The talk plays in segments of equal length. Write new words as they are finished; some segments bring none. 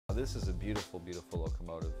This is a beautiful, beautiful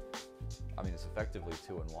locomotive. I mean, it's effectively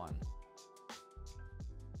 2-in-1.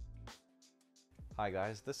 Hi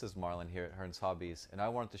guys, this is Marlin here at Hearns Hobbies, and I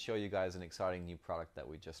wanted to show you guys an exciting new product that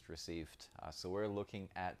we just received. So we're looking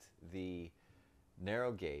at the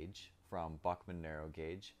narrow gauge from Bachmann Narrow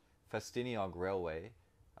Gauge, Ffestiniog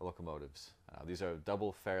Railway-Locomotives. These are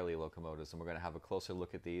Double Fairlie locomotives, and we're going to have a closer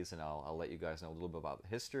look at these, and I'll let you guys know a little bit about the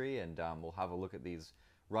history, and we'll have a look at these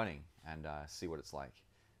running and see what it's like.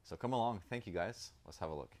 So come along. Thank you guys. Let's have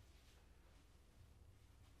a look.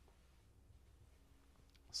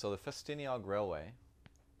 So the Ffestiniog Railway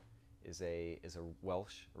is a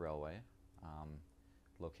Welsh railway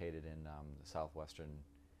located in the southwestern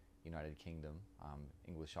United Kingdom,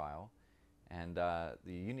 English Isle. And the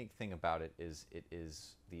unique thing about it is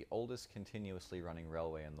the oldest continuously running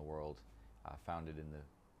railway in the world, founded in the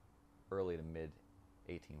early to mid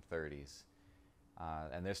 1830s.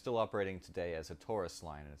 And they're still operating today as a tourist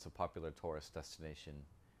line, and it's a popular tourist destination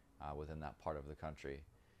within that part of the country.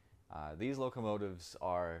 These locomotives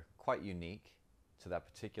are quite unique to that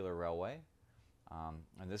particular railway,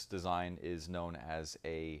 and this design is known as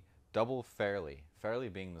a Double Fairlie. Fairlie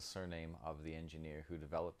being the surname of the engineer who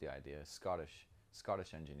developed the idea,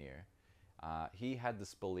 Scottish engineer. He had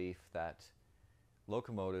this belief that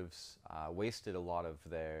locomotives wasted a lot of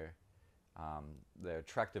their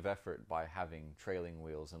tractive effort by having trailing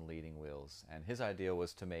wheels and leading wheels, and his idea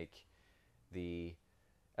was to make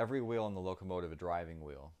every wheel in the locomotive a driving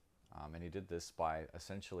wheel. And he did this by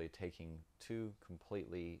essentially taking two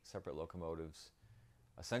completely separate locomotives,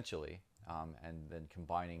 essentially, and then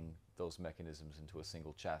combining those mechanisms into a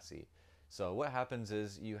single chassis. So what happens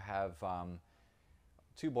is you have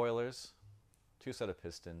two boilers, two set of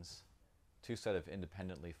pistons, two set of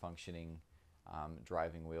independently functioning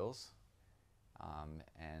driving wheels.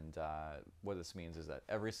 And what this means is that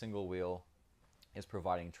every single wheel is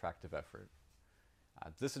providing tractive effort.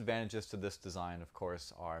 Disadvantages to this design, of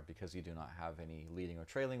course, are because you do not have any leading or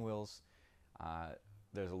trailing wheels.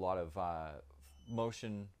 There's a lot of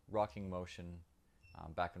rocking motion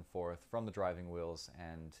back and forth from the driving wheels,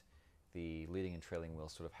 and the leading and trailing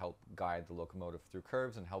wheels sort of help guide the locomotive through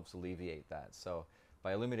curves and helps alleviate that. So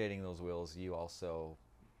by eliminating those wheels, you also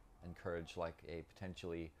encourage like a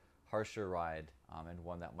potentially harsher ride, and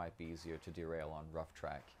one that might be easier to derail on rough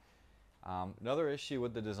track. Another issue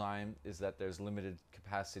with the design is that there's limited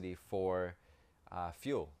capacity for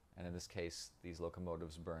fuel, and in this case these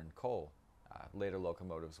locomotives burn coal. Later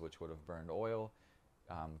locomotives which would have burned oil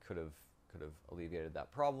could have alleviated that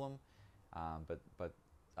problem, but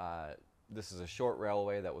this is a short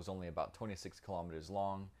railway that was only about 26 kilometers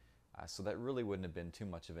long, so that really wouldn't have been too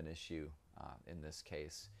much of an issue in this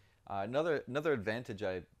case. Another advantage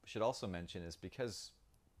I should also mention is because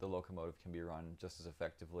the locomotive can be run just as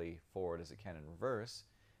effectively forward as it can in reverse,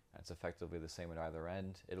 and it's effectively the same at either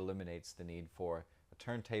end. It eliminates the need for a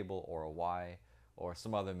turntable or a Y or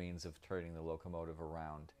some other means of turning the locomotive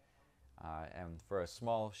around. And for a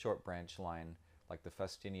small short branch line like the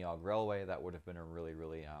Ffestiniog Railway, that would have been a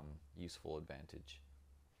really useful advantage.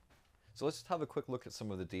 So let's just have a quick look at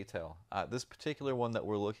some of the detail. This particular one that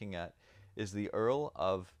we're looking at is the Earl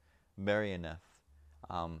of Merioneth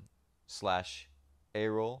slash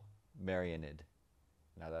Earl Merionid.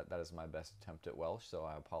 Now that is my best attempt at Welsh, so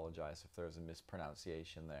I apologize if there's a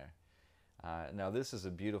mispronunciation there. Now this is a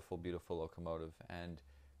beautiful, beautiful locomotive, and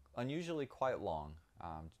unusually quite long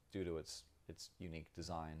due to its unique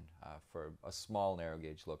design for a small narrow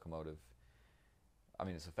gauge locomotive. I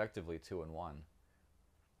mean, it's effectively 2-in-1.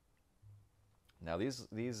 Now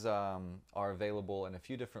these are available in a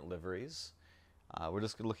few different liveries. We're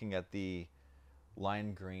just looking at the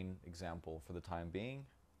lime green example for the time being.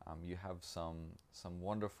 You have some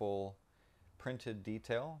wonderful printed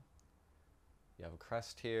detail. You have a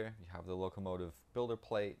crest here, you have the locomotive builder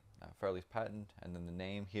plate, Fairlie's patent, and then the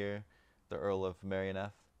name here, the Earl of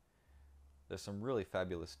Merioneth. There's some really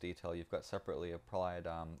fabulous detail. You've got separately applied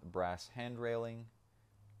brass hand railing.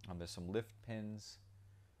 There's some lift pins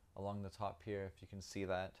along the top here, if you can see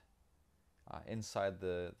that. Inside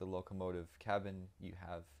the locomotive cabin, you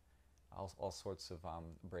have all sorts of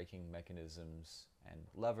braking mechanisms and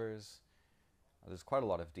levers. There's quite a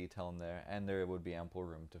lot of detail in there, and there would be ample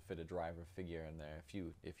room to fit a driver figure in there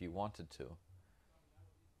if you wanted to.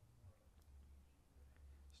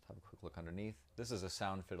 Just have a quick look underneath. This is a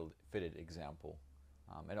sound fitted example,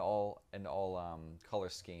 and all color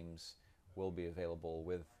schemes will be available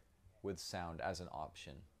with sound as an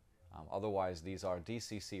option. Otherwise, these are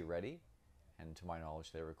DCC ready, and to my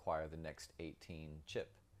knowledge, they require the Next 18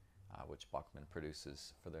 chip, which Bachmann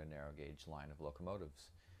produces for their narrow gauge line of locomotives.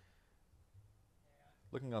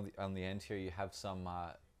 Looking on the end here, you have some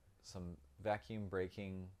some vacuum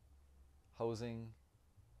braking hosing.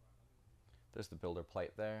 There's the builder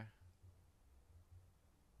plate there.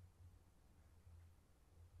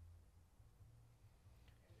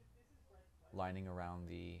 Lining around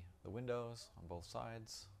the windows on both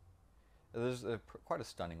sides. There's quite a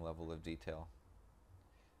stunning level of detail.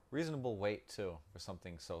 Reasonable weight too for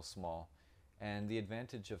something so small. And the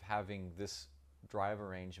advantage of having this drive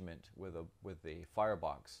arrangement with a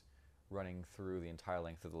firebox running through the entire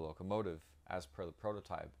length of the locomotive as per the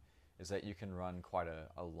prototype is that you can run quite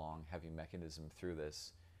a long, heavy mechanism through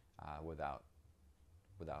this without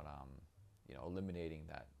you know, eliminating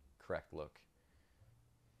that correct look.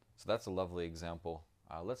 So that's a lovely example.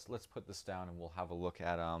 Let's put this down and we'll have a look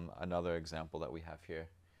at another example that we have here.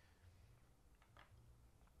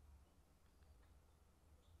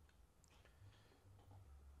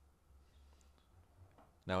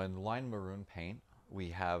 Now in lime maroon paint,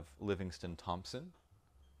 we have Livingston Thompson,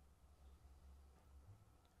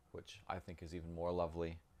 which I think is even more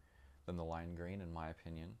lovely than the lime green in my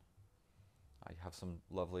opinion. I have some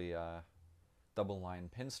lovely double line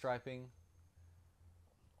pinstriping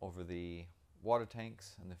over the water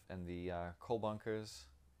tanks and the coal bunkers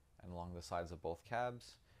and along the sides of both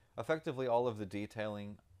cabs. Effectively all of the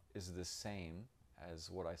detailing is the same as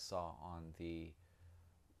what I saw on the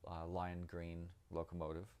lion green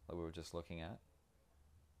locomotive that we were just looking at.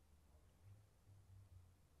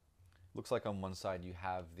 Looks like on one side you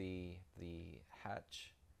have the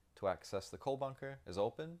hatch to access the coal bunker is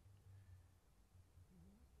open.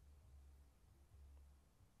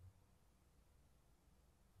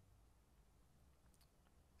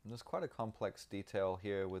 And there's quite a complex detail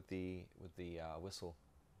here with the whistle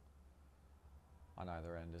on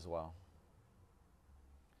either end as well.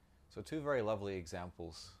 So two very lovely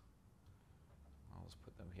examples. I'll just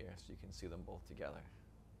put them here so you can see them both together.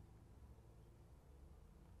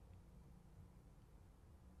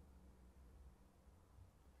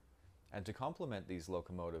 And to complement these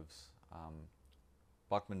locomotives,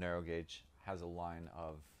 Bachmann Narrow Gauge has a line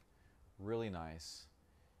of really nice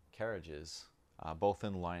carriages, both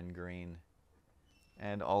in lime green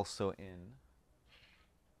and also in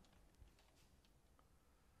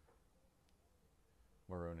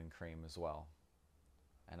maroon and cream as well.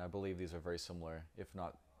 And I believe these are very similar, if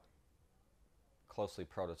not closely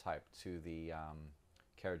prototyped to the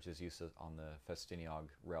carriages used on the Ffestiniog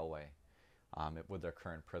Railway with their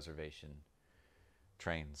current preservation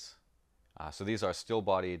trains. So these are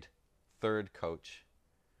steel-bodied third coach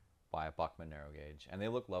by Bachmann Narrow Gauge, and they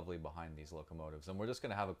look lovely behind these locomotives. And we're just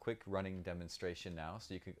going to have a quick running demonstration now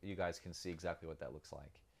so you guys can see exactly what that looks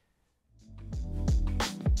like.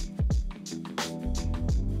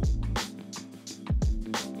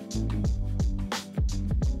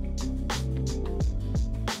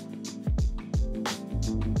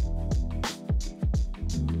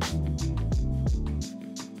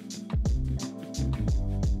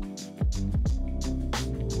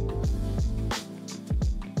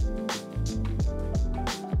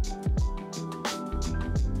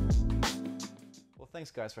 Thanks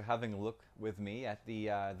guys for having a look with me at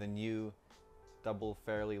the new Double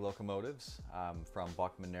Fairlie locomotives from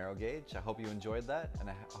Bachmann Narrow Gauge. I hope you enjoyed that and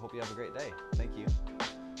I hope you have a great day. Thank you.